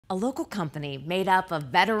A local company made up of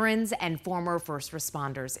veterans and former first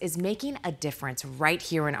responders is making a difference right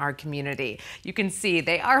here in our community. You can see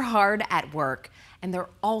they are hard at work, and they're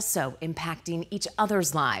also impacting each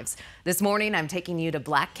other's lives. This morning, I'm taking you to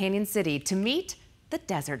Black Canyon City to meet the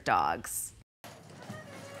Desert Dogs.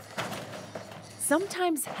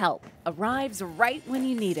 Sometimes help arrives right when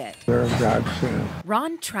you need it. They're a godsend.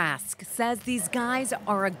 Ron Trask says these guys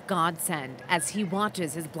are a godsend as he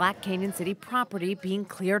watches his Black Canyon City property being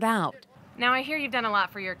cleared out. Now, I hear you've done a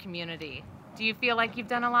lot for your community. Do you feel like you've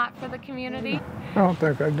done a lot for the community? I don't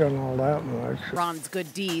think I've done all that much. Ron's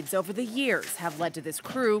good deeds over the years have led to this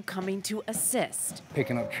crew coming to assist.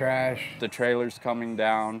 Picking up trash. The trailer's coming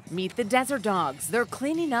down. Meet the Desert Dogs. They're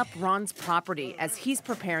cleaning up Ron's property as he's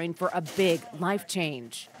preparing for a big life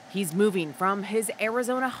change. He's moving from his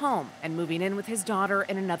Arizona home and moving in with his daughter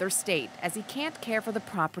in another state as he can't care for the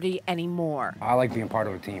property anymore. I like being part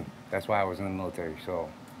of a team. That's why I was in the military. So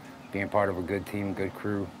being part of a good team, good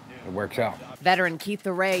crew, it works out. Veteran Keith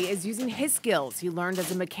Ray is using his skills he learned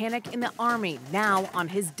as a mechanic in the Army now on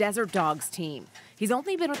his Desert Dogs team. He's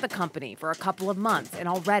only been with the company for a couple of months and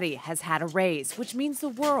already has had a raise, which means the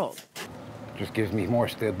world. Just gives me more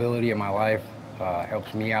stability in my life,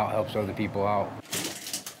 helps me out, helps other people out.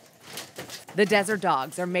 The Desert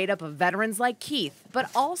Dogs are made up of veterans like Keith, but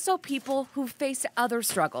also people who faced other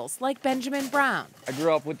struggles like Benjamin Brown. I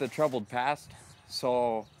grew up with a troubled past,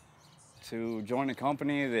 so to join a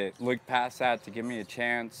company that looked past that to give me a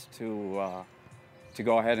chance to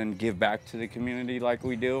go ahead and give back to the community like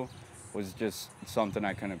we do was just something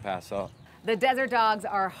I couldn't pass up. The Desert Dogs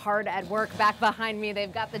are hard at work. Back behind me,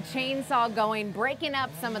 they've got the chainsaw going, breaking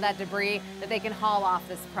up some of that debris that they can haul off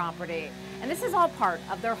this property. And this is all part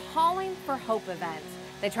of their Hauling for Hope event.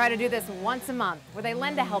 They try to do this once a month where they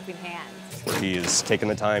lend a helping hand. He has taken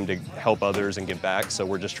the time to help others and give back, so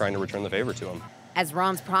we're just trying to return the favor to him. As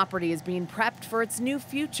Ron's property is being prepped for its new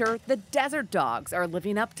future, the Desert Dogs are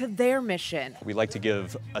living up to their mission. We like to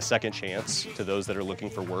give a second chance to those that are looking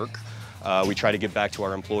for work. We try to give back to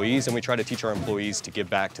our employees, and we try to teach our employees to give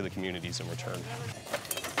back to the communities in return.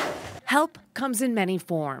 Help comes in many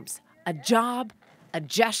forms: a job, a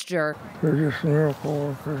gesture, They're just miracle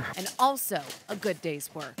workers. and also a good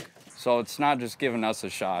day's work. So it's not just giving us a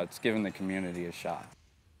shot, it's giving the community a shot.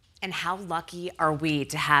 And how lucky are we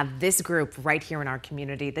to have this group right here in our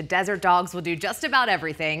community? The Desert Dogs will do just about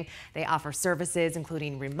everything. They offer services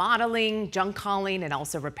including remodeling, junk hauling, and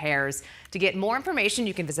also repairs. To get more information,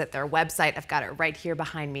 you can visit their website. I've got it right here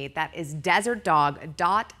behind me. That is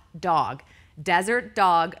desertdog.dog.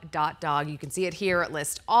 Desertdog.dog. You can see it here. It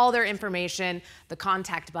lists all their information, the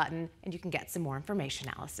contact button, and you can get some more information,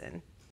 Allison.